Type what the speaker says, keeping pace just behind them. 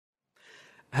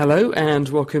Hello and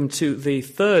welcome to the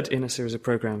third in a series of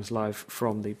programmes live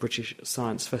from the British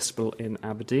Science Festival in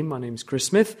Aberdeen. My name is Chris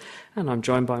Smith and I'm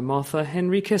joined by Martha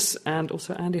Henriques and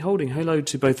also Andy Holding. Hello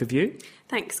to both of you.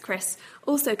 Thanks, Chris.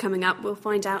 Also coming up, we'll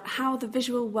find out how the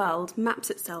visual world maps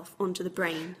itself onto the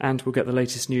brain. And we'll get the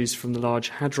latest news from the Large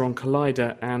Hadron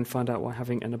Collider and find out why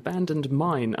having an abandoned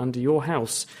mine under your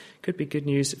house could be good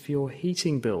news for your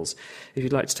heating bills. If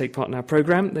you'd like to take part in our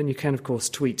programme, then you can, of course,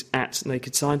 tweet at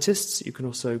Naked Scientists. You can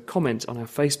also comment on our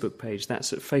Facebook page.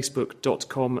 That's at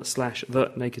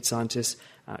facebook.com/The Naked Scientists.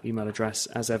 Our email address,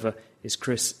 as ever, is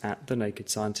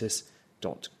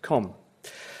chris@thenakedscientists.com.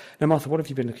 Now, Martha, what have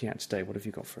you been looking at today? What have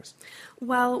you got for us?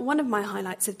 Well, one of my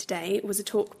highlights of today was a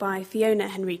talk by Fiona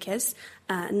Henriques,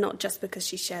 not just because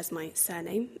she shares my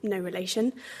surname, no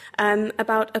relation,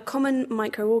 about a common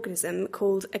microorganism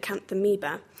called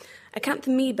Acanthamoeba.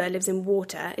 Acanthamoeba lives in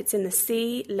water. It's in the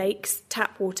sea, lakes,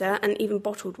 tap water, and even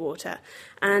bottled water.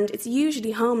 And it's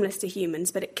usually harmless to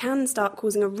humans, but it can start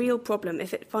causing a real problem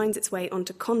if it finds its way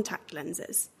onto contact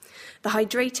lenses. The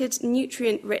hydrated,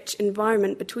 nutrient-rich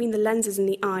environment between the lenses and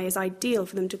the eye is ideal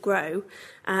for them to grow,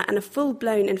 and a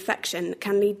full-blown infection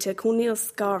can lead to corneal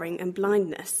scarring and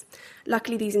blindness.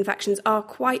 Luckily, these infections are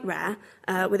quite rare,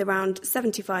 with around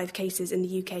 75 cases in the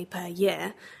UK per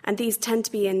year, and these tend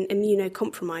to be in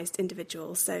immunocompromised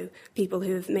individuals, so people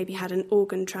who have maybe had an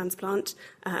organ transplant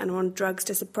and are on drugs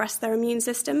to suppress their immune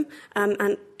system,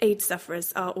 and AIDS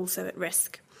sufferers are also at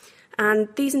risk. And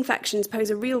these infections pose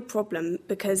a real problem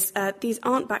because these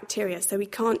aren't bacteria, so we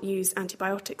can't use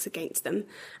antibiotics against them.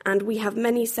 And we have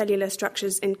many cellular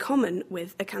structures in common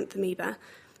with Acanthamoeba.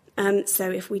 So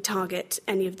if we target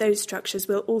any of those structures,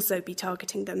 we'll also be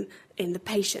targeting them in the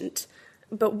patient.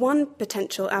 But one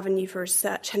potential avenue for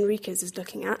research Henriques is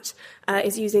looking at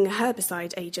is using a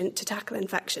herbicide agent to tackle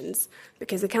infections,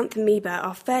 because Acanthamoeba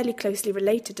are fairly closely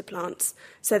related to plants,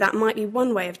 so that might be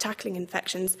one way of tackling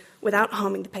infections without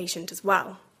harming the patient as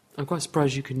well. I'm quite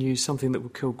surprised you can use something that will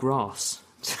kill grass.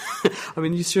 I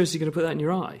mean, are you seriously going to put that in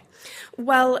your eye?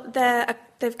 Well,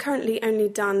 they've currently only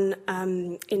done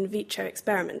in vitro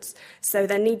experiments, so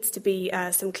there needs to be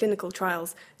some clinical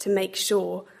trials to make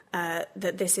sure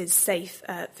that this is safe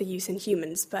for use in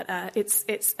humans, but it's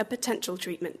a potential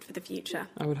treatment for the future.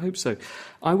 I would hope so.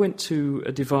 I went to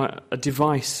a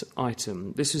device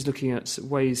item. This is looking at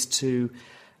ways to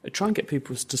try and get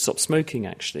people to stop smoking,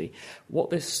 actually.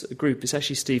 What this group, is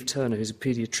actually Steve Turner, who's a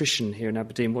paediatrician here in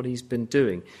Aberdeen, what he's been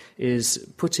doing is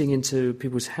putting into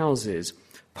people's houses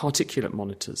particulate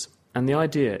monitors. And the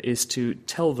idea is to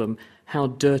tell them how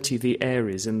dirty the air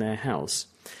is in their house,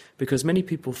 because many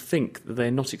people think that they're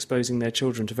not exposing their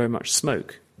children to very much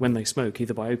smoke when they smoke,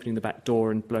 either by opening the back door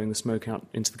and blowing the smoke out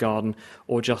into the garden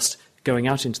or just going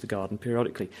out into the garden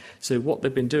periodically. So what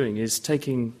they've been doing is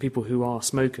taking people who are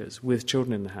smokers with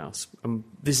children in the house.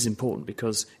 This is important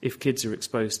because if kids are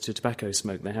exposed to tobacco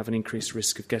smoke, they have an increased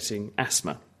risk of getting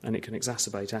asthma, and it can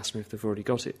exacerbate asthma if they've already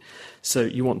got it. So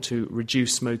you want to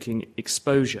reduce smoking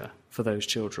exposure for those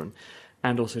children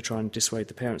and also try and dissuade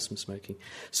the parents from smoking.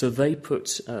 So they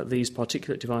put these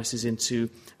particulate devices into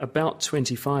about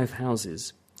 25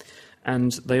 houses,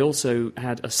 and they also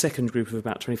had a second group of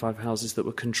about 25 houses that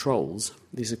were controls.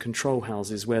 These are control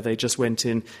houses where they just went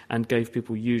in and gave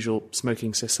people usual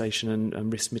smoking cessation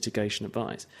and risk mitigation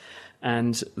advice.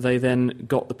 And they then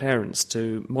got the parents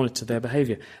to monitor their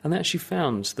behaviour. And they actually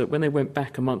found that when they went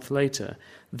back a month later,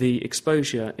 the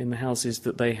exposure in the houses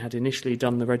that they had initially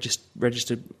done the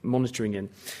registered monitoring in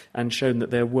and shown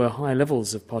that there were high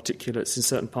levels of particulates in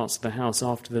certain parts of the house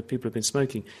after the people had been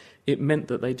smoking, it meant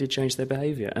that they did change their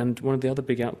behaviour. And one of the other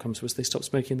big outcomes was they stopped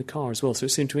smoking in the car as well. So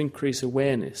it seemed to increase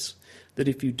awareness that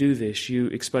if you do this, you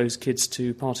expose kids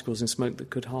to particles in smoke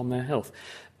that could harm their health.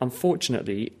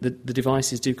 Unfortunately, the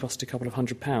devices do cost a couple of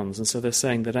 £100, and so they're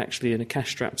saying that actually in a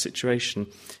cash-strapped situation,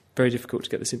 very difficult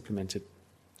to get this implemented.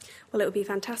 Well, it would be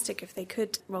fantastic if they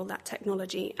could roll that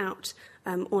technology out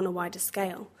on a wider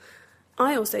scale.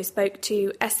 I also spoke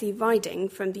to Essie Viding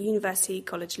from the University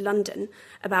College London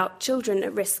about children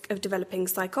at risk of developing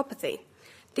psychopathy.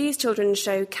 These children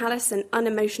show callous and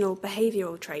unemotional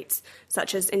behavioural traits,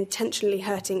 such as intentionally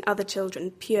hurting other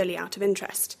children purely out of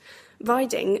interest.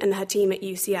 Viding and her team at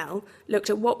UCL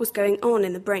looked at what was going on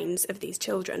in the brains of these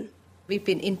children. We've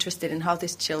been interested in how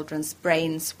these children's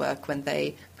brains work when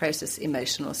they process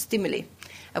emotional stimuli.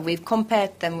 And we've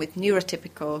compared them with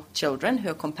neurotypical children, who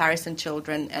are comparison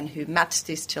children and who match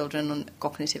these children on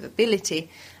cognitive ability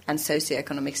and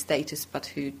socioeconomic status, but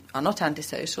who are not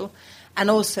antisocial, and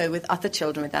also with other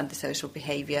children with antisocial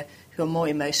behaviour who are more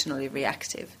emotionally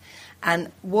reactive.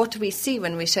 And what we see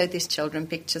when we show these children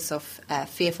pictures of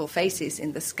fearful faces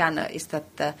in the scanner is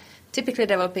that the typically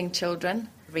developing children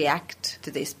react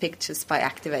to these pictures by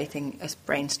activating a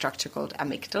brain structure called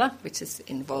amygdala, which is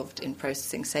involved in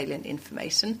processing salient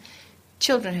information.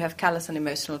 Children who have callous and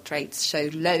emotional traits show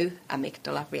low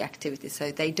amygdala reactivity,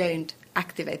 so they don't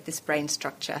activate this brain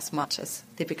structure as much as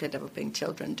typically developing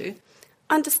children do.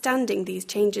 Understanding these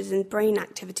changes in brain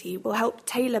activity will help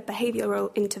tailor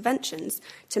behavioural interventions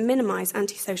to minimise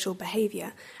antisocial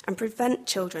behaviour and prevent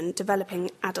children developing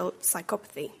adult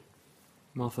psychopathy.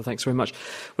 Martha, thanks very much.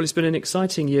 Well, it's been an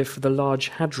exciting year for the Large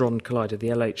Hadron Collider, the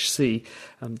LHC,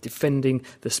 defending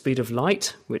the speed of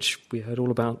light, which we heard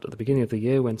all about at the beginning of the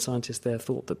year when scientists there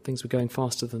thought that things were going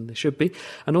faster than they should be,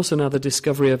 and also now the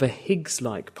discovery of a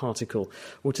Higgs-like particle.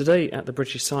 Well, today at the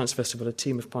British Science Festival, a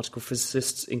team of particle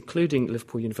physicists, including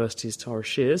Liverpool University's Tara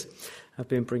Shears, have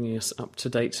been bringing us up to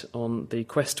date on the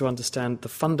quest to understand the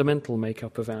fundamental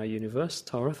makeup of our universe.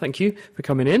 Tara, thank you for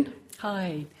coming in.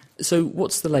 Hi. So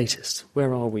what's the latest?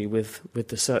 Where are we with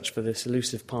the search for this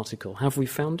elusive particle? Have we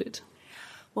found it?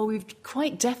 Well, we've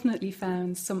quite definitely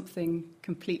found something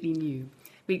completely new.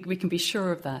 We can be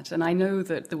sure of that. And I know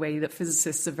that the way that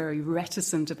physicists are very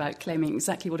reticent about claiming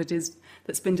exactly what it is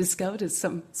that's been discovered is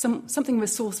something of a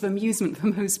source of amusement for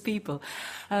most people.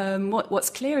 What's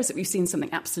clear is that we've seen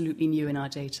something absolutely new in our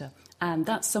data. And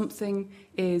that something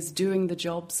is doing the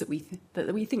jobs that we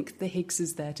think the Higgs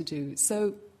is there to do.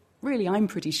 So really, I'm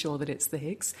pretty sure that it's the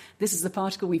Higgs. This is the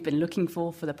particle we've been looking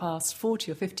for the past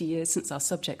 40 or 50 years since our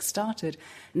subject started,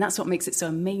 and that's what makes it so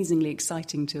amazingly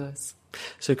exciting to us.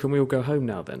 So can we all go home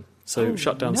now then? So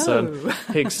shut down no.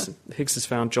 CERN. Higgs has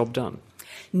found, job done.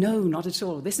 No, not at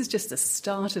all. This is just the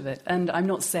start of it, and I'm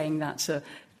not saying that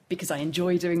because I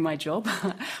enjoy doing my job.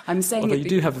 I'm saying although you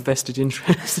do have a vested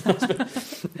interest.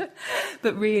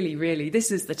 But really,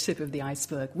 this is the tip of the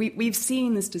iceberg. We've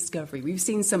seen this discovery. We've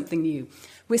seen something new.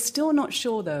 We're still not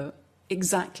sure, though,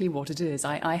 exactly what it is.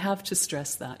 I have to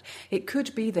stress that. It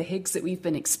could be the Higgs that we've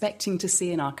been expecting to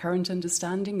see in our current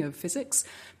understanding of physics,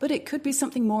 but it could be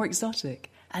something more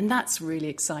exotic. And that's really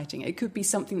exciting. It could be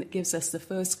something that gives us the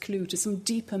first clue to some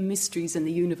deeper mysteries in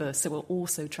the universe that we're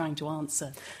also trying to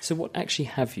answer. So what actually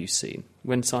have you seen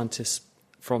when scientists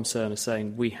from CERN are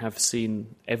saying we have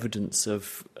seen evidence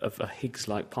of a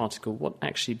Higgs-like particle? What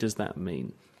actually does that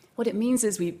mean? What it means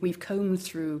is we've combed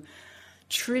through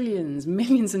trillions,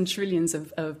 millions and trillions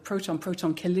of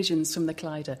proton-proton collisions from the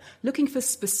collider, looking for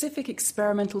specific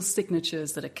experimental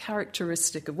signatures that are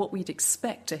characteristic of what we'd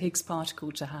expect a Higgs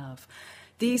particle to have.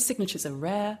 These signatures are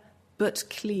rare but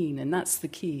clean, and that's the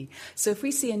key. So if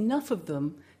we see enough of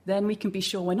them, then we can be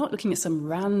sure we're not looking at some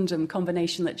random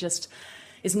combination that just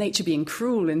is nature being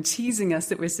cruel and teasing us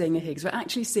that we're seeing a Higgs. We're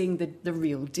actually seeing the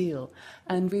real deal.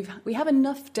 And we have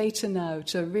enough data now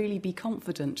to really be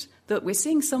confident that we're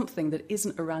seeing something that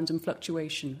isn't a random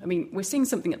fluctuation. I mean, we're seeing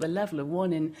something at the level of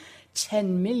 1 in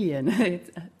 10 million,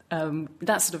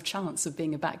 that sort of chance of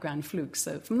being a background fluke.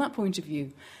 So from that point of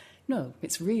view, no,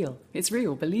 it's real. It's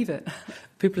real, believe it.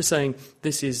 People are saying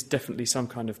this is definitely some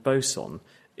kind of boson.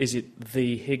 Is it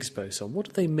the Higgs boson? What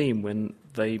do they mean when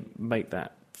they make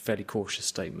that fairly cautious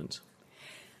statement?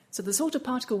 So the sort of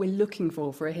particle we're looking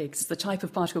for a Higgs is the type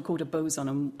of particle called a boson,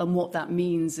 and what that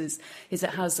means is it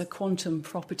has a quantum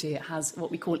property. It has what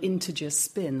we call integer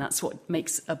spin. That's what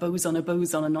makes a boson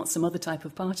and not some other type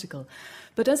of particle.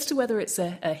 But as to whether it's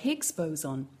a Higgs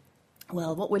boson,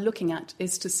 well, what we're looking at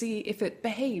is to see if it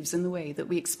behaves in the way that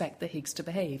we expect the Higgs to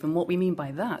behave. And what we mean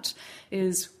by that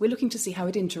is we're looking to see how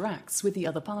it interacts with the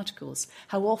other particles,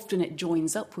 how often it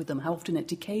joins up with them, how often it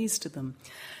decays to them.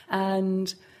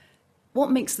 And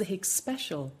what makes the Higgs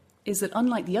special is that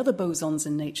unlike the other bosons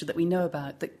in nature that we know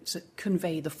about that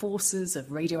convey the forces of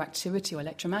radioactivity or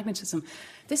electromagnetism,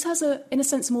 this has, in a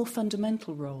sense, a more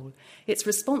fundamental role. It's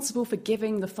responsible for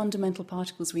giving the fundamental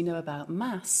particles we know about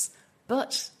mass,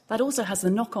 but that also has the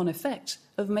knock-on effect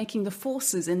of making the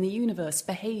forces in the universe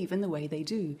behave in the way they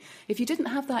do. If you didn't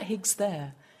have that Higgs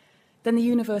there, then the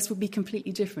universe would be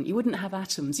completely different. You wouldn't have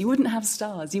atoms, you wouldn't have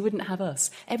stars, you wouldn't have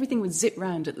us. Everything would zip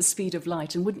round at the speed of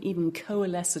light and wouldn't even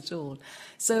coalesce at all.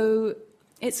 So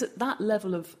it's at that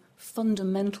level of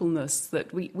fundamentalness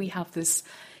that we have this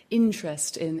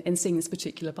interest in seeing this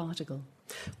particular particle.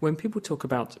 When people talk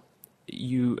about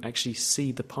you actually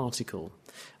see the particle,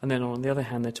 and then on the other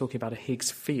hand they're talking about a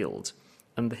Higgs field,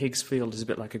 and the Higgs field is a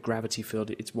bit like a gravity field.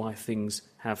 It's why things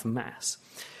have mass.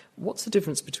 What's the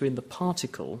difference between the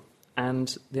particle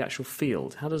and the actual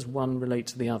field? How does one relate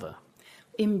to the other?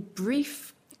 In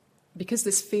brief, because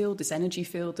this field, this energy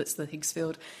field that's the Higgs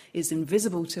field, is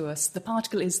invisible to us, the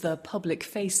particle is the public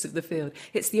face of the field.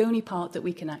 It's the only part that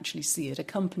we can actually see. It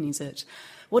accompanies it.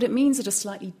 What it means at a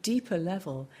slightly deeper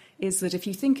level is that if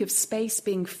you think of space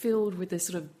being filled with this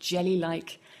sort of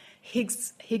jelly-like,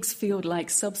 Higgs field-like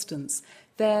substance,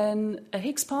 then a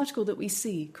Higgs particle that we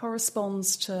see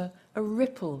corresponds to a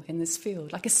ripple in this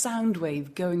field, like a sound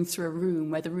wave going through a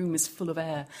room where the room is full of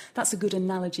air. That's a good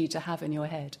analogy to have in your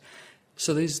head.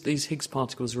 So these Higgs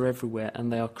particles are everywhere,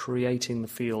 and they are creating the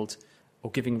field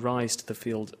or giving rise to the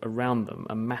field around them,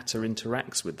 and matter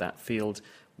interacts with that field,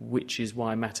 which is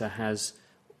why matter has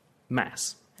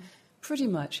mass. Pretty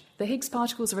much. The Higgs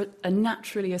particles are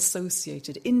naturally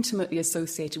associated, intimately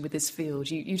associated with this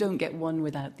field. You don't get one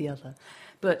without the other.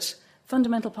 But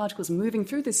fundamental particles moving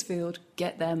through this field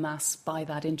get their mass by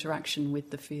that interaction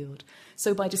with the field.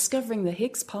 So by discovering the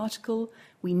Higgs particle,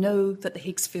 we know that the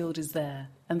Higgs field is there.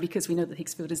 And because we know that the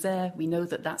Higgs field is there, we know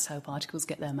that that's how particles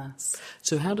get their mass.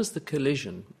 So how does the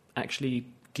collision actually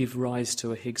give rise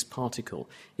to a Higgs particle?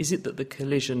 Is it that the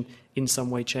collision in some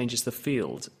way changes the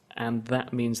field, and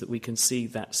that means that we can see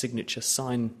that signature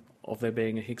sign of there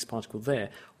being a Higgs particle there?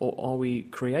 Or are we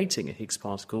creating a Higgs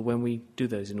particle when we do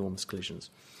those enormous collisions?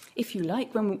 If you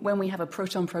like, when we have a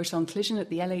proton-proton collision at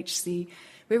the LHC,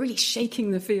 we're really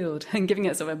shaking the field and giving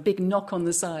it sort of a big knock on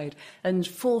the side and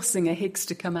forcing a Higgs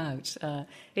to come out.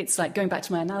 It's like, going back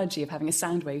to my analogy of having a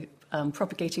sound wave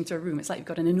propagating through a room, it's like you've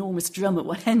got an enormous drum at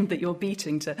one end that you're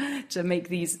beating to make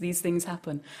these things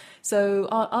happen. So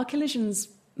our collisions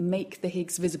make the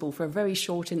Higgs visible for a very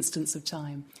short instance of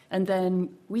time. And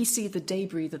then we see the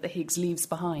debris that the Higgs leaves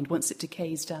behind once it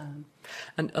decays down.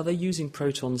 And are they using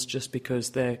protons just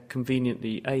because they're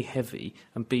conveniently A, heavy,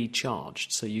 and B,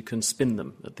 charged, so you can spin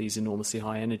them at these enormously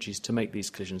high energies to make these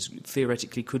collisions?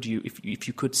 Theoretically, could you, if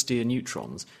you could steer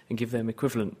neutrons and give them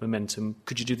equivalent momentum,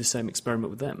 could you do the same experiment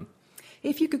with them?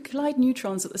 If you could collide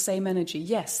neutrons at the same energy,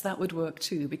 yes, that would work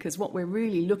too, because what we're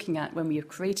really looking at when we are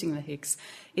creating the Higgs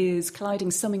is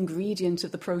colliding some ingredient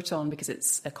of the proton, because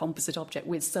it's a composite object,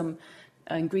 with some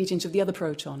ingredient of the other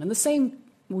proton. And the same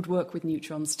would work with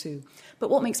neutrons too. But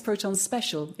what makes protons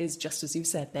special is, just as you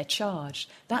said, they're charged.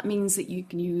 That means that you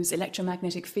can use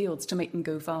electromagnetic fields to make them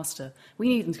go faster. We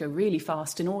need them to go really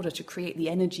fast in order to create the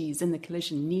energies in the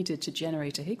collision needed to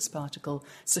generate a Higgs particle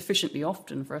sufficiently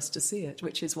often for us to see it,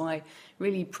 which is why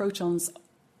really protons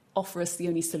offer us the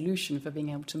only solution for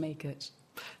being able to make it.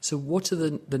 So what are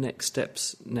the next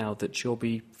steps now that you'll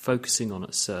be focusing on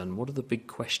at CERN? What are the big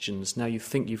questions? Now you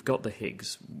think you've got the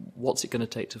Higgs, what's it going to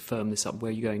take to firm this up? Where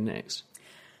are you going next?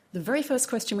 The very first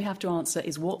question we have to answer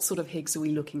is, what sort of Higgs are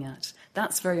we looking at?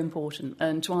 That's very important.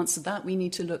 And to answer that, we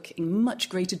need to look in much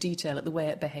greater detail at the way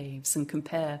it behaves and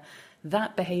compare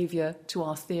that behaviour to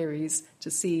our theories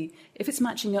to see if it's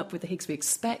matching up with the Higgs we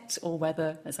expect, or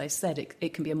whether, as I said,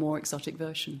 it can be a more exotic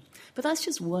version. But that's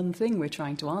just one thing we're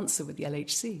trying to answer with the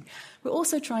LHC. We're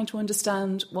also trying to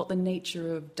understand what the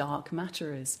nature of dark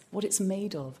matter is, what it's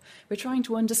made of. We're trying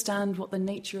to understand what the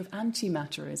nature of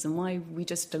antimatter is and why we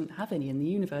just don't have any in the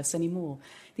universe anymore.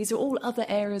 These are all other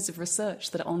areas of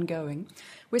research that are ongoing.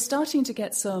 We're starting to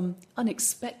get some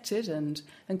unexpected and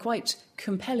quite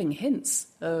compelling hints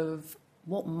of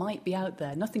what might be out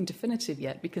there. Nothing definitive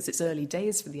yet, because it's early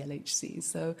days for the LHC.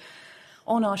 So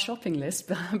on our shopping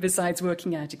list, besides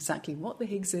working out exactly what the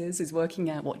Higgs is working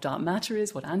out what dark matter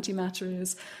is, what antimatter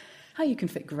is, how you can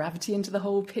fit gravity into the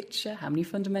whole picture, how many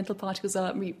fundamental particles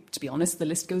are. To be honest, the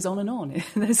list goes on and on.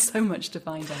 There's so much to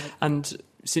find out. And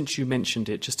since you mentioned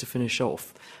it, just to finish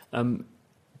off,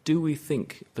 do we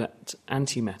think that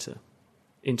antimatter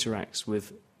interacts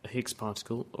with a Higgs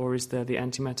particle, or is there the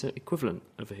antimatter equivalent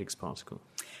of a Higgs particle?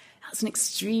 That's an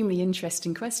extremely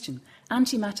interesting question.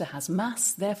 Antimatter has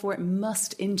mass, therefore it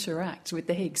must interact with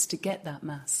the Higgs to get that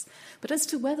mass. But as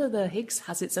to whether the Higgs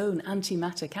has its own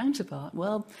antimatter counterpart,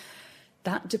 well,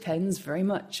 that depends very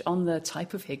much on the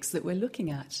type of Higgs that we're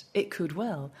looking at. It could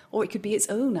well, or it could be its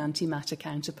own antimatter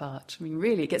counterpart. I mean,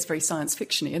 really, it gets very science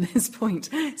fiction-y at this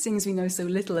point, seeing as we know so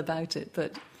little about it.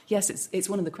 But yes, it's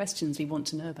one of the questions we want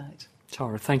to know about.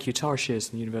 Tara, thank you. Tara Shears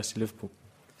from the University of Liverpool.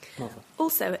 Martha.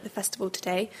 Also at the festival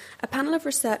today, a panel of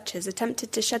researchers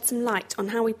attempted to shed some light on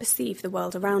how we perceive the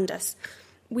world around us.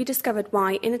 We discovered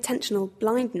why inattentional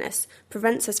blindness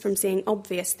prevents us from seeing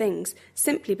obvious things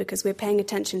simply because we're paying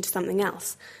attention to something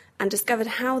else, and discovered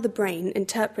how the brain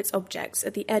interprets objects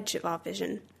at the edge of our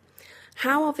vision.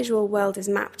 How our visual world is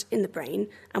mapped in the brain,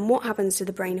 and what happens to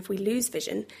the brain if we lose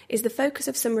vision, is the focus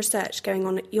of some research going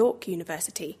on at York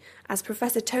University, as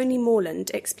Professor Tony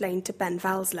Morland explained to Ben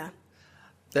Valsler.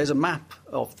 There's a map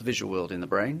of the visual world in the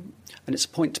brain, and it's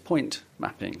point-to-point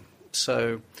mapping.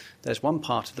 So there's one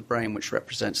part of the brain which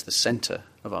represents the centre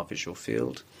of our visual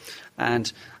field.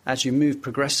 And as you move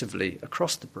progressively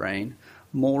across the brain,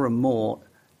 more and more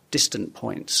distant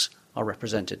points are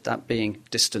represented, that being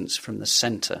distance from the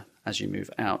centre as you move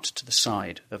out to the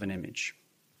side of an image.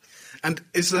 And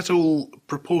is that all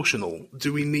proportional?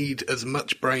 Do we need as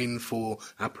much brain for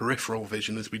our peripheral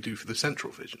vision as we do for the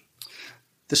central vision?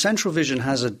 The central vision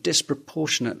has a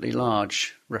disproportionately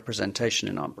large representation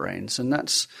in our brains, and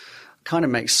that's kind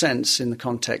of makes sense in the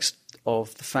context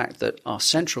of the fact that our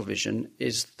central vision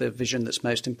is the vision that's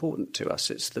most important to us.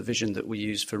 It's the vision that we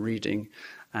use for reading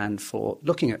and for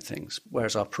looking at things,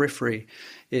 whereas our periphery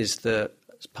is the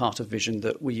part of vision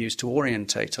that we use to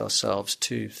orientate ourselves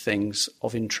to things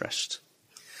of interest.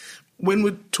 When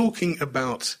we're talking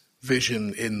about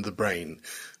vision in the brain,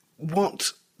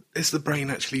 what is the brain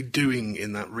actually doing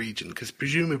in that region? Because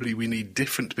presumably we need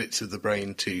different bits of the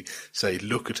brain to, say,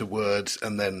 look at a word,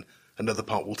 and then another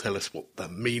part will tell us what the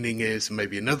meaning is, and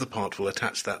maybe another part will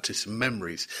attach that to some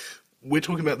memories. We're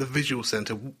talking about the visual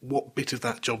centre. What bit of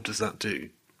that job does that do?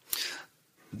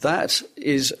 That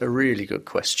is a really good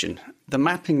question. The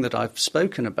mapping that I've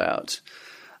spoken about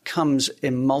comes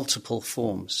in multiple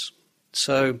forms.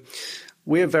 So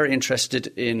we're very interested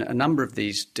in a number of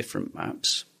these different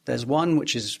maps. There's one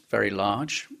which is very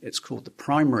large. It's called the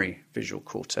primary visual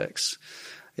cortex.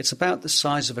 It's about the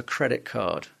size of a credit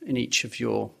card in each of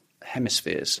your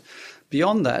hemispheres.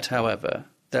 Beyond that, however,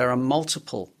 there are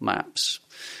multiple maps.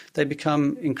 They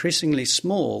become increasingly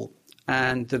small,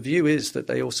 and the view is that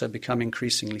they also become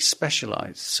increasingly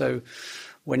specialized. So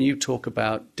when you talk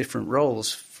about different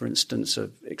roles, for instance,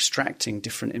 of extracting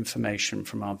different information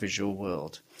from our visual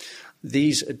world,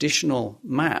 these additional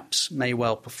maps may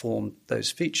well perform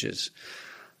those features.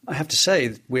 I have to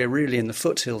say, we're really in the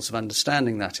foothills of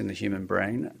understanding that in the human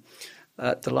brain.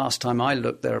 The last time I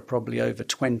looked, there are probably over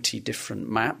 20 different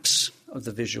maps of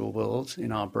the visual world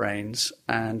in our brains,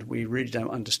 and we really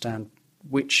don't understand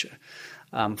which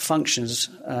functions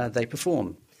they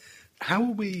perform. How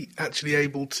are we actually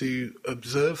able to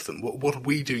observe them? What are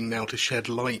we doing now to shed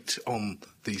light on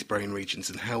these brain regions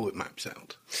and how it maps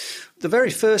out? The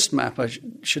very first map, I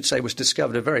should say, was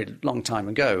discovered a very long time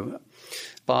ago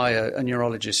by a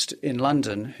neurologist in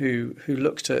London who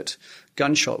looked at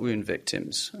gunshot wound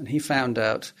victims, and he found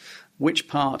out which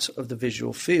part of the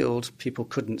visual field people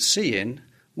couldn't see in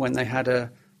when they had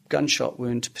a gunshot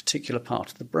wound to a particular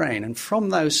part of the brain. And from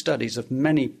those studies of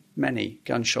many, many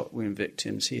gunshot wound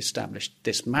victims, he established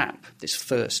this map, this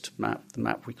first map, the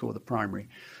map we call the primary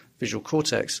visual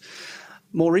cortex.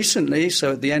 More recently,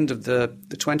 so at the end of the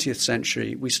 20th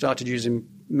century, we started using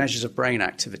measures of brain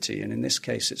activity, and in this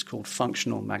case it's called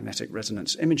functional magnetic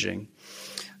resonance imaging.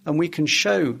 And we can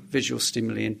show visual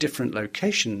stimuli in different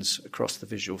locations across the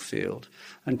visual field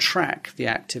and track the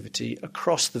activity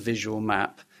across the visual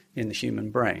map in the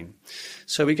human brain.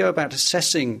 So we go about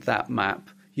assessing that map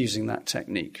using that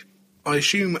technique. I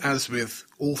assume, as with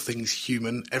all things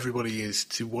human, everybody is,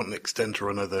 to one extent or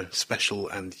another, special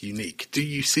and unique. Do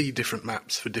you see different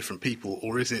maps for different people,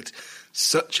 or is it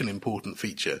such an important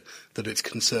feature that it's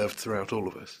conserved throughout all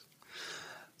of us?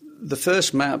 The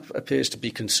first map appears to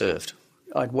be conserved.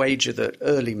 I'd wager that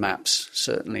early maps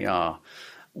certainly are.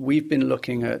 We've been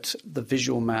looking at the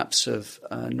visual maps of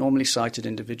normally sighted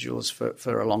individuals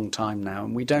for a long time now,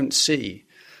 and we don't see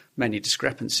many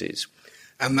discrepancies.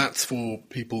 And that's for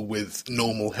people with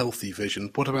normal, healthy vision.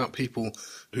 What about people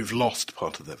who've lost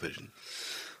part of their vision?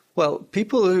 Well,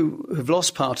 people who have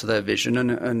lost part of their vision,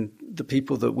 and the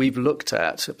people that we've looked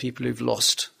at are people who've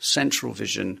lost central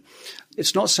vision.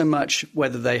 It's not so much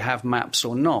whether they have maps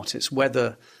or not, it's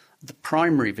whether the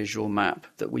primary visual map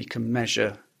that we can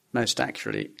measure most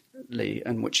accurately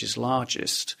and which is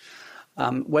largest,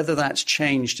 whether that's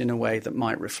changed in a way that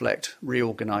might reflect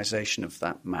reorganization of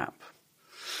that map.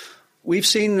 We've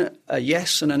seen a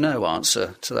yes and a no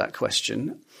answer to that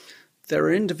question. There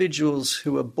are individuals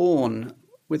who are born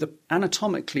with an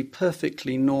anatomically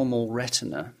perfectly normal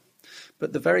retina,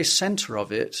 but the very center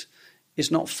of it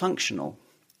is not functional.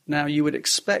 Now, you would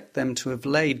expect them to have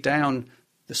laid down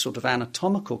the sort of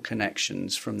anatomical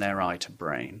connections from their eye to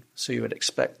brain, so you would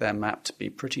expect their map to be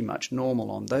pretty much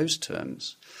normal on those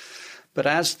terms. But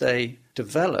as they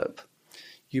develop,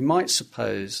 you might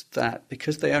suppose that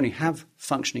because they only have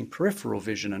functioning peripheral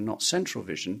vision and not central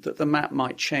vision, that the map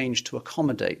might change to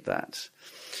accommodate that.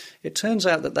 It turns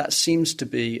out that that seems to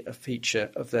be a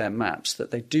feature of their maps,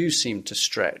 that they do seem to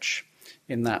stretch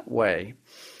in that way.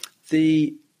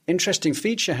 The interesting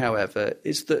feature, however,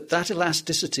 is that that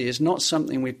elasticity is not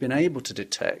something we've been able to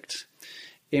detect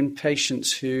in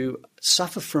patients who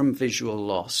suffer from visual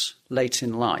loss late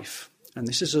in life. And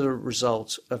this is a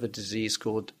result of a disease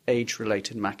called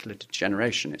age-related macular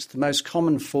degeneration. It's the most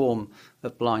common form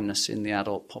of blindness in the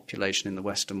adult population in the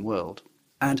Western world.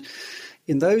 And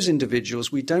in those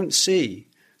individuals, we don't see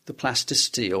the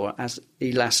plasticity or as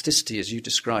elasticity, as you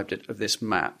described it, of this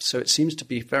map. So it seems to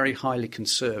be very highly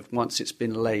conserved once it's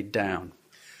been laid down.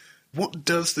 What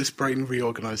does this brain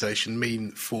reorganisation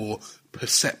mean for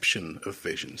perception of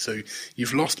vision? So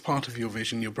you've lost part of your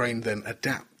vision, your brain then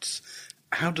adapts.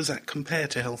 How does that compare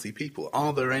to healthy people?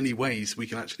 Are there any ways we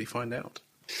can actually find out?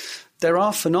 There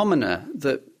are phenomena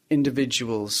that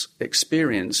individuals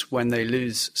experience when they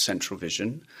lose central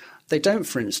vision. They don't,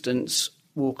 for instance,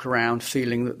 walk around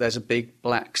feeling that there's a big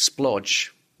black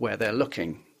splodge where they're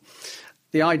looking.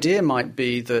 The idea might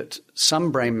be that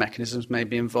some brain mechanisms may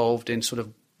be involved in sort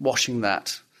of washing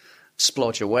that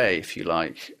splodge away, if you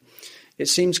like. It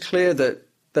seems clear that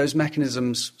those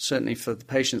mechanisms, certainly for the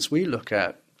patients we look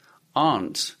at,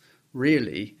 aren't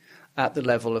really at the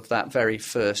level of that very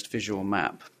first visual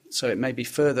map. So it may be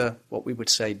further, what we would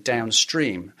say,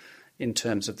 downstream in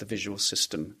terms of the visual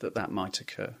system that might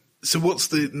occur. So what's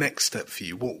the next step for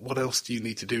you? What else do you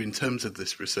need to do in terms of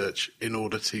this research in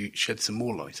order to shed some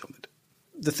more light on it?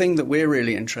 The thing that we're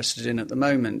really interested in at the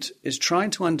moment is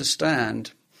trying to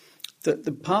understand that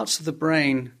the parts of the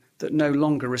brain that no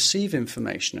longer receive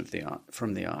information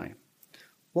from the eye,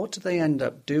 what do they end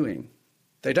up doing?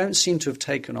 They don't seem to have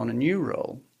taken on a new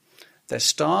role. They're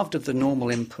starved of the normal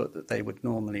input that they would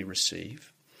normally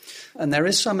receive. And there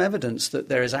is some evidence that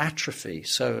there is atrophy,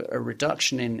 so a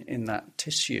reduction in that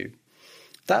tissue.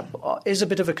 That is a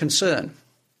bit of a concern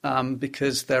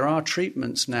because there are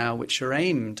treatments now which are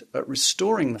aimed at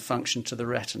restoring the function to the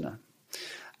retina.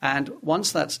 And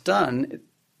once that's done,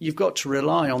 you've got to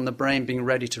rely on the brain being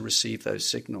ready to receive those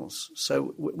signals.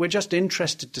 So we're just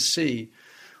interested to see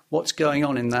what's going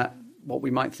on in that, what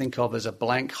we might think of as a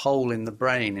blank hole in the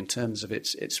brain in terms of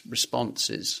its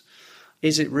responses.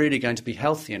 Is it really going to be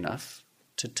healthy enough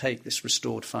to take this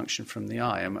restored function from the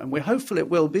eye? And we're hopeful it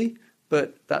will be,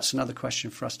 but that's another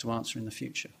question for us to answer in the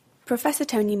future. Professor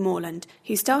Tony Morland,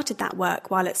 who started that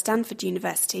work while at Stanford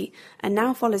University and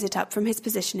now follows it up from his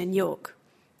position in York.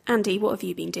 Andy, what have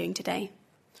you been doing today?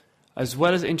 As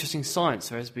well as interesting science,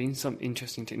 there has been some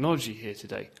interesting technology here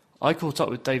today. I caught up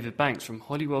with David Banks from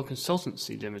Hollywell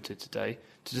Consultancy Limited today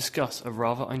to discuss a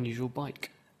rather unusual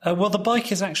bike. Well, the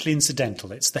bike is actually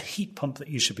incidental. It's the heat pump that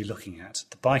you should be looking at.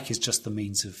 The bike is just the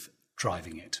means of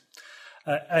driving it.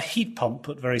 A heat pump,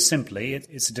 put very simply,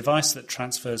 it's a device that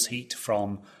transfers heat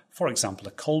from, for example,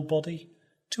 a cold body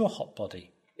to a hot body.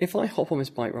 If I hop on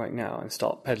this bike right now and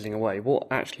start pedalling away, what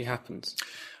actually happens?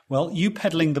 Well, you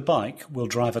pedalling the bike will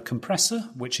drive a compressor,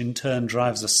 which in turn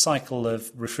drives a cycle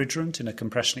of refrigerant in a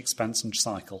compression-expansion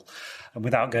cycle. And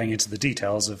without going into the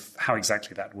details of how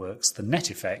exactly that works, the net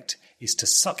effect is to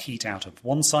suck heat out of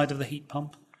one side of the heat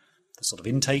pump, the sort of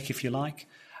intake, if you like,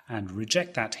 and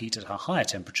reject that heat at a higher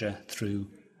temperature through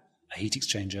a heat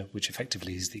exchanger, which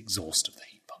effectively is the exhaust of the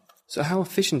heat pump. So how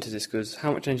efficient is this? Because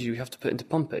how much energy do you have to put in to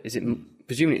pump it? Is it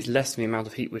presumably it's less than the amount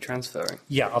of heat we're transferring?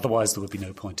 Yeah, otherwise there would be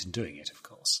no point in doing it, of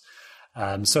course.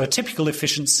 So a typical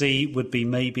efficiency would be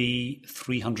maybe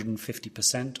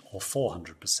 350% or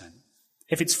 400%.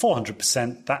 If it's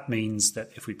 400%, that means that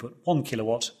if we put 1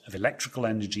 kilowatt of electrical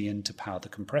energy in to power the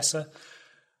compressor,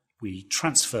 we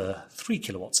transfer 3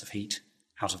 kilowatts of heat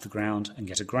out of the ground and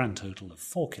get a grand total of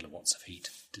 4 kilowatts of heat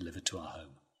delivered to our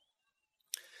home.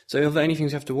 So are there any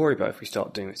things you have to worry about if we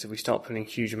start doing this? If we start putting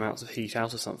huge amounts of heat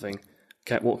out of something,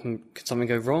 can something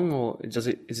go wrong, or is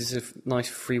this a nice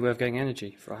free way of getting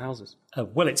energy for our houses?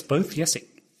 Well, it's both, yes.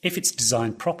 If it's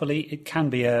designed properly, it can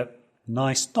be a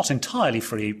nice, not entirely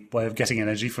free way of getting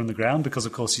energy from the ground, because,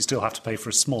 of course, you still have to pay for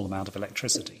a small amount of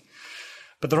electricity.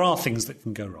 But there are things that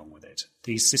can go wrong with it.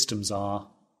 These systems are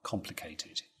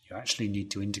complicated. You actually need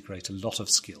to integrate a lot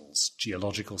of skills,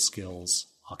 geological skills,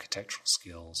 architectural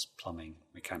skills, plumbing,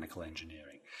 mechanical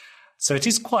engineering. So it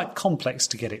is quite complex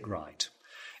to get it right.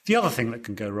 The other thing that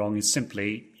can go wrong is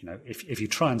simply, if you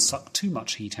try and suck too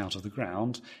much heat out of the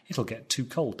ground, it'll get too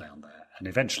cold down there, and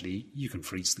eventually you can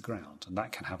freeze the ground, and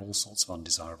that can have all sorts of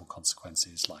undesirable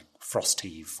consequences like frost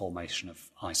heave, formation of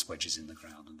ice wedges in the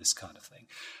ground, and this kind of thing.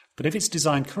 But if it's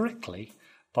designed correctly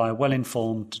by a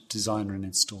well-informed designer and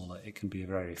installer, it can be a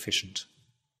very efficient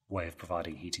way of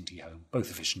providing heating to your home,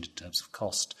 both efficient in terms of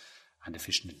cost and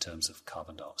efficient in terms of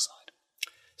carbon dioxide.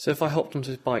 So if I hopped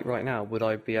onto this bike right now, would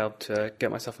I be able to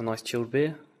get myself a nice chilled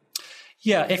beer?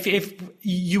 Yeah, if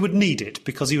you would need it,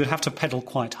 because you would have to pedal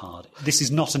quite hard. This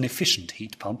is not an efficient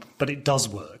heat pump, but it does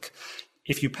work.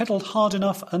 If you pedaled hard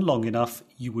enough and long enough,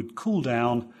 you would cool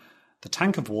down the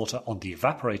tank of water on the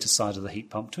evaporator side of the heat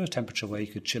pump to a temperature where you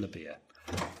could chill a beer.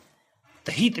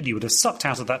 The heat that you would have sucked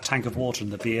out of that tank of water in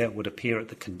the beer would appear at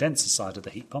the condenser side of the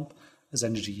heat pump as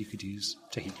energy you could use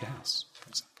to heat your house.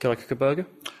 Can I cook a burger?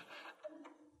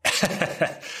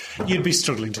 You'd be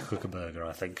struggling to cook a burger,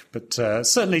 I think. But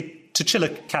certainly to chill a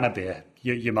can of beer,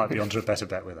 you might be onto a better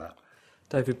bet with that.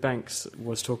 David Banks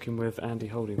was talking with Andy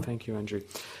Holding. Thank you, Andrew.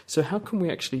 So how can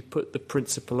we actually put the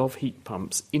principle of heat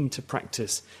pumps into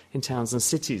practice in towns and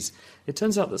cities? It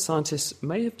turns out that scientists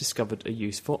may have discovered a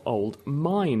use for old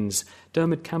mines.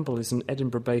 Dermot Campbell is an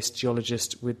Edinburgh-based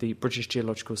geologist with the British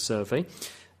Geological Survey.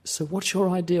 So what's your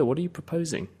idea? What are you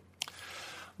proposing?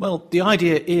 Well, the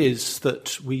idea is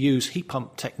that we use heat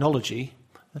pump technology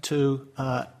to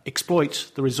exploit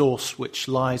the resource which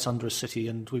lies under a city,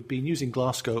 and we've been using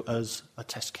Glasgow as a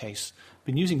test case. We've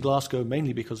been using Glasgow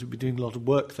mainly because we've been doing a lot of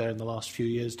work there in the last few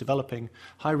years, developing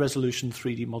high-resolution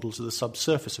 3D models of the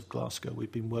subsurface of Glasgow. We've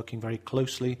been working very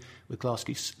closely with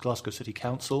Glasgow City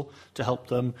Council to help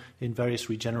them in various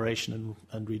regeneration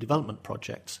and redevelopment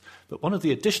projects. But one of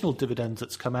the additional dividends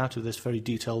that's come out of this very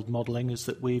detailed modelling is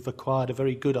that we've acquired a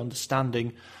very good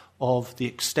understanding of the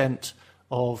extent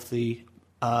of the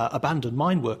abandoned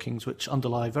mine workings which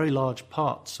underlie very large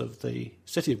parts of the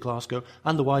city of Glasgow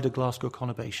and the wider Glasgow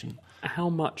conurbation. How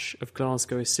much of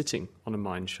Glasgow is sitting on a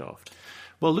mine shaft?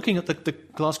 Well, looking at the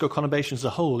Glasgow conurbation as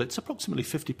a whole, it's approximately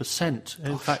 50%.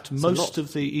 In fact, most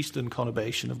of the eastern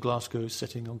conurbation of Glasgow is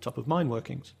sitting on top of mine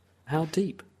workings. How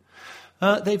deep?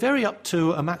 They vary up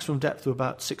to a maximum depth of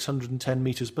about 610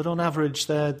 metres, but on average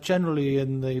they're generally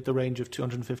in the range of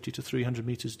 250 to 300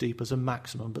 metres deep as a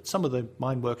maximum. But some of the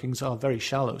mine workings are very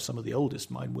shallow. Some of the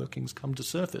oldest mine workings come to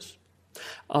surface.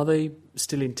 Are they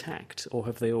still intact, or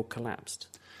have they all collapsed?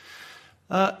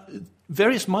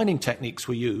 Various mining techniques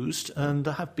were used, and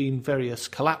there have been various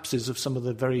collapses of some of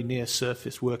the very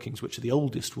near-surface workings, which are the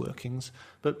oldest workings.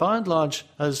 But by and large,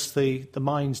 as the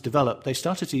mines developed, they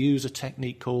started to use a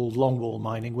technique called longwall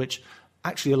mining, which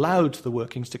actually allowed the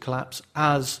workings to collapse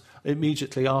as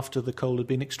immediately after the coal had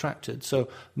been extracted. So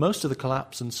most of the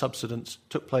collapse and subsidence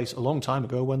took place a long time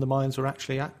ago when the mines were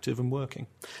actually active and working.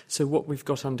 So what we've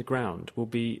got underground will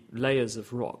be layers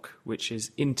of rock which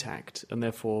is intact and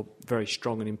therefore very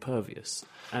strong and impervious,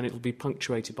 and it will be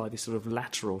punctuated by these sort of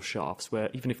lateral shafts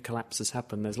where even if collapses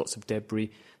happen, there's lots of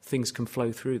debris, things can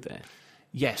flow through there.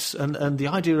 Yes, and the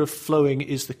idea of flowing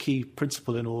is the key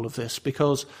principle in all of this,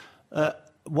 because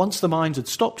once the mines had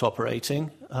stopped operating,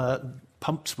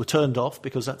 pumps were turned off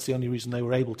because that's the only reason they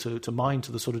were able to mine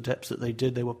to the sort of depths that they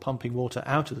did. They were pumping water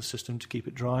out of the system to keep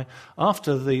it dry.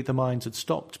 After the mines had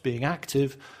stopped being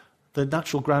active, the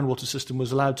natural groundwater system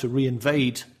was allowed to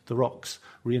reinvade the rocks,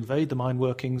 reinvade the mine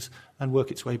workings, and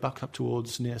work its way back up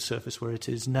towards near surface where it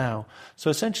is now. So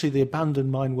essentially the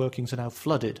abandoned mine workings are now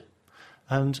flooded.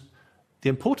 And the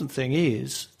important thing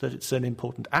is that it's an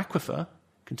important aquifer,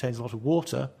 contains a lot of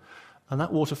water, and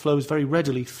that water flows very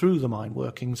readily through the mine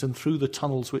workings and through the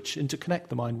tunnels which interconnect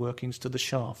the mine workings to the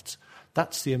shafts.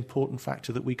 That's the important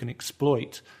factor that we can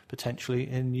exploit, potentially,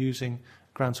 in using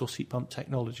ground source heat pump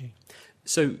technology.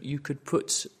 So you could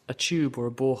put a tube or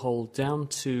a borehole down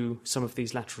to some of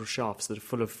these lateral shafts that are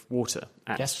full of water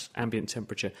at ambient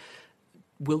temperature.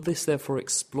 Will this therefore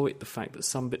exploit the fact that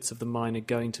some bits of the mine are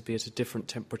going to be at a different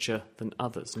temperature than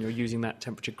others, and you're using that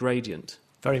temperature gradient?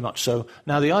 Very much so.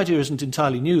 Now, the idea isn't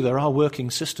entirely new. There are working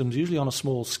systems, usually on a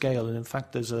small scale, and in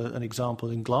fact there's an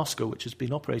example in Glasgow which has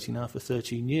been operating now for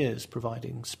 13 years,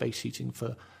 providing space heating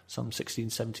for some 16,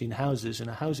 17 houses in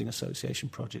a housing association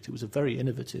project. It was a very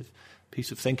innovative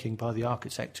piece of thinking by the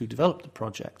architect who developed the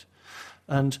project.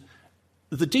 And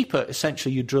the deeper,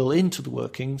 essentially, you drill into the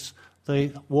workings,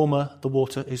 the warmer the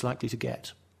water is likely to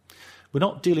get. We're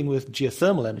not dealing with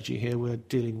geothermal energy here, we're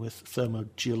dealing with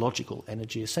thermogeological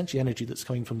energy, essentially energy that's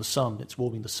coming from the sun. It's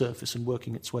warming the surface and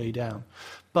working its way down.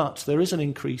 But there is an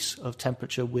increase of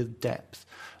temperature with depth.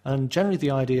 And generally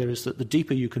the idea is that the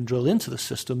deeper you can drill into the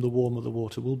system, the warmer the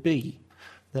water will be.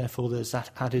 Therefore, there's that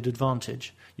added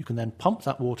advantage. You can then pump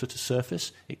that water to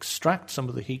surface, extract some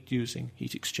of the heat using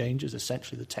heat exchangers,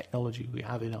 essentially the technology we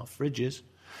have in our fridges,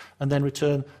 and then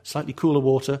return slightly cooler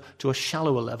water to a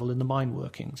shallower level in the mine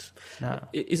workings. Now,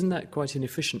 isn't that quite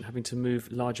inefficient, having to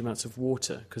move large amounts of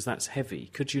water, because that's heavy?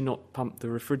 Could you not pump the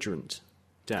refrigerant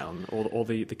down, or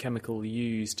the chemical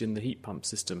used in the heat pump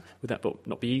system? Would that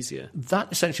not be easier?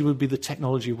 That essentially would be the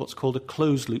technology of what's called a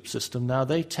closed-loop system. Now,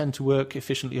 they tend to work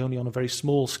efficiently only on a very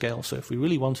small scale, so if we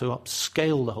really want to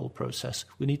upscale the whole process,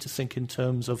 we need to think in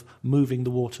terms of moving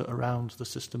the water around the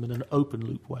system in an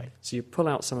open-loop way. So you pull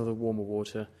out some of the warmer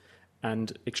water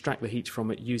and extract the heat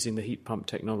from it using the heat pump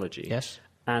technology. Yes.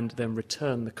 and then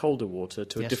return the colder water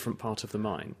to a different part of the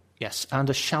mine. Yes, and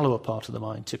a shallower part of the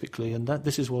mine typically, and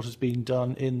this is what has been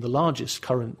done in the largest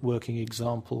current working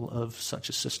example of such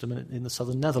a system in the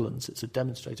southern Netherlands. It's a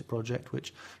demonstrator project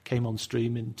which came on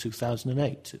stream in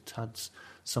 2008. It had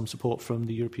some support from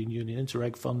the European Union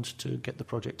Interreg Fund to get the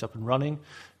project up and running,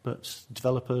 but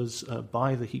developers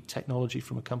buy the heat technology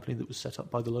from a company that was set up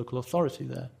by the local authority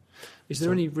there. Is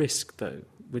there any risk, though,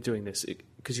 with doing this?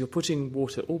 Because you're putting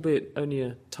water, albeit only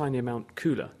a tiny amount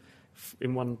cooler,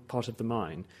 in one part of the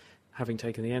mine, having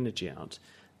taken the energy out.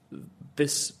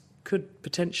 This could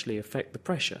potentially affect the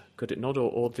pressure, could it not?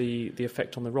 Or the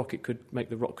effect on the rock, it could make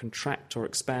the rock contract or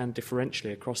expand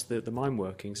differentially across the mine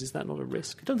workings. Is that not a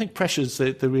risk? I don't think pressure's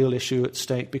the real issue at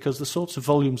stake, because the sorts of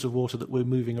volumes of water that we're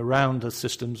moving around the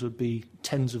systems would be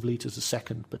tens of litres a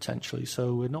second potentially.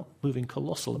 So we're not moving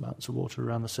colossal amounts of water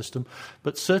around the system.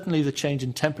 But certainly the change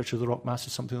in temperature of the rock mass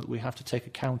is something that we have to take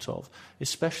account of,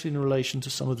 especially in relation to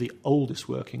some of the oldest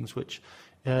workings, which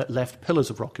left pillars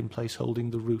of rock in place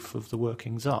holding the roof of the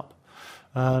workings up.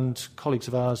 And colleagues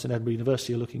of ours in Edinburgh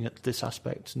University are looking at this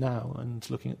aspect now and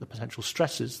looking at the potential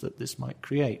stresses that this might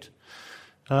create.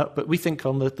 But we think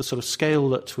on the sort of scale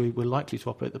that we're likely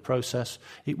to operate the process,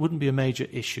 it wouldn't be a major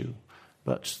issue.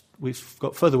 But we've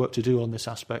got further work to do on this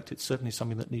aspect. It's certainly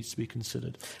something that needs to be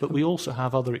considered. But we also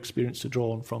have other experience to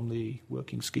draw on from the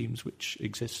working schemes which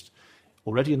exist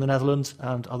already in the Netherlands,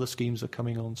 and other schemes are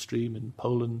coming on stream in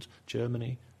Poland,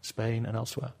 Germany, Spain, and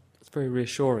elsewhere. That's very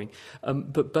reassuring.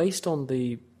 But based on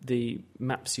the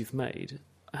maps you've made,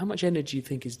 how much energy do you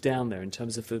think is down there in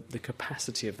terms of the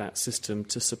capacity of that system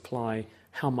to supply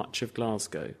how much of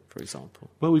Glasgow, for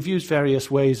example? Well, we've used various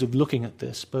ways of looking at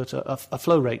this, but a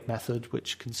flow rate method,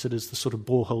 which considers the sort of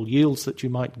borehole yields that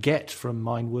you might get from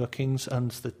mine workings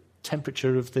and the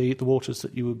temperature of the waters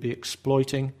that you would be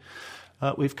exploiting.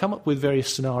 We've come up with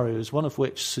various scenarios, one of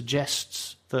which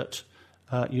suggests that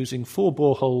using 4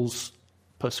 boreholes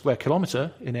per square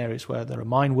kilometre in areas where there are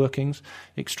mine workings,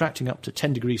 extracting up to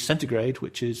 10 degrees centigrade,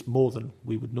 which is more than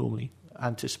we would normally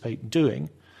anticipate doing,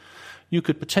 you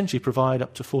could potentially provide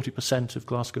up to 40% of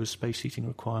Glasgow's space heating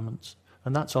requirements.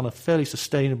 And that's on a fairly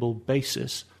sustainable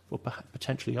basis for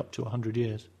potentially up to 100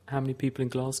 years. How many people in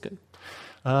Glasgow?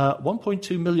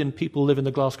 1.2 million people live in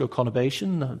the Glasgow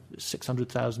conurbation,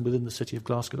 600,000 within the city of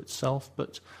Glasgow itself,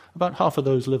 but about half of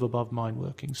those live above mine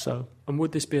working. And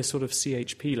would this be a sort of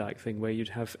CHP-like thing where you'd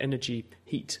have energy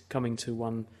heat coming to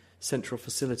one central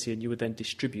facility and you would then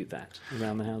distribute that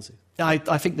around the houses?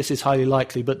 I think this is highly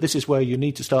likely, but this is where you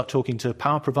need to start talking to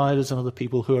power providers and other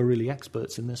people who are really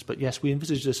experts in this. But yes, we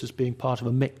envisage this as being part of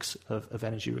a mix of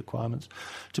energy requirements.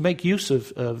 To make use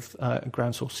of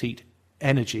ground source heat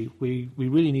energy, we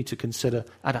really need to consider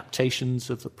adaptations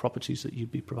of the properties that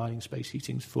you'd be providing space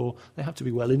heatings for. They have to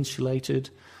be well insulated,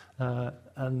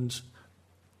 and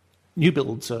new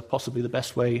builds are possibly the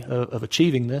best way of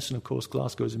achieving this. And of course,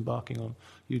 Glasgow is embarking on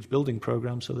huge building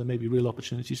programs, so there may be real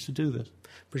opportunities to do this.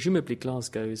 Presumably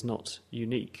Glasgow is not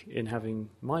unique in having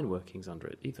mine workings under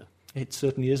it either. It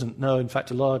certainly isn't. No, in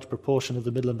fact, a large proportion of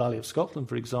the Midland Valley of Scotland,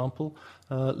 for example,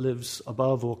 lives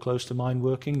above or close to mine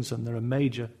workings, and there are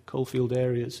major coalfield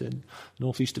areas in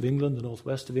northeast of England, the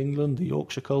northwest of England, the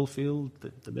Yorkshire coalfield,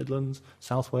 the Midlands,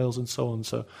 South Wales, and so on.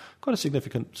 So quite a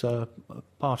significant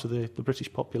part of the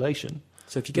British population.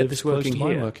 So if you get this working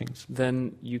here,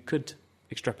 then you could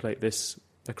extrapolate this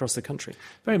across the country.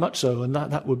 Very much so, and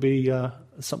that would be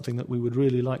something that we would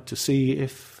really like to see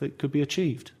if it could be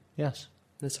achieved. Yes.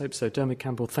 Let's hope so. Dermot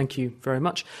Campbell, thank you very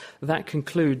much. That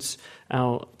concludes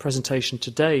our presentation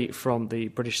today from the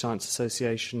British Science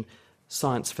Association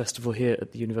Science Festival here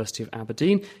at the University of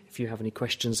Aberdeen. If you have any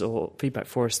questions or feedback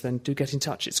for us, then do get in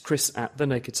touch. It's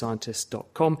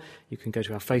chris@thenakedscientist.com. You can go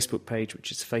to our Facebook page,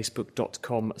 which is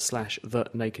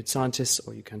facebook.com/thenakedscientists,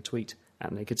 or you can tweet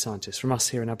 @nakedscientists. From us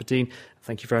here in Aberdeen,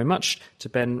 thank you very much to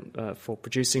Ben for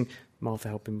producing, Martha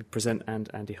helping me present, and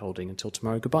Andy Holding. Until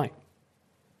tomorrow, goodbye.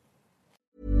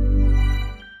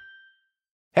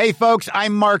 Hey, folks,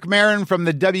 I'm Mark Maron from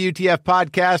the WTF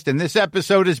Podcast, and this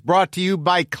episode is brought to you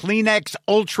by Kleenex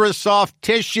Ultra Soft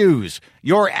Tissues,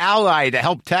 your ally to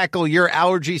help tackle your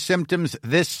allergy symptoms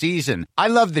this season. I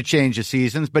love the change of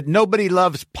seasons, but nobody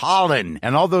loves pollen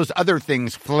and all those other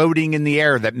things floating in the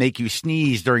air that make you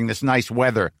sneeze during this nice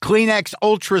weather. Kleenex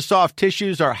Ultra Soft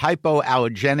Tissues are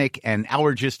hypoallergenic and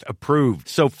allergist approved,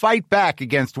 so fight back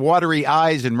against watery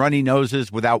eyes and runny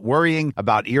noses without worrying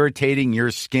about irritating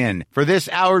your skin. For this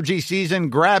allergy season,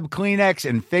 grab Kleenex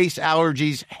and face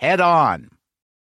allergies head on.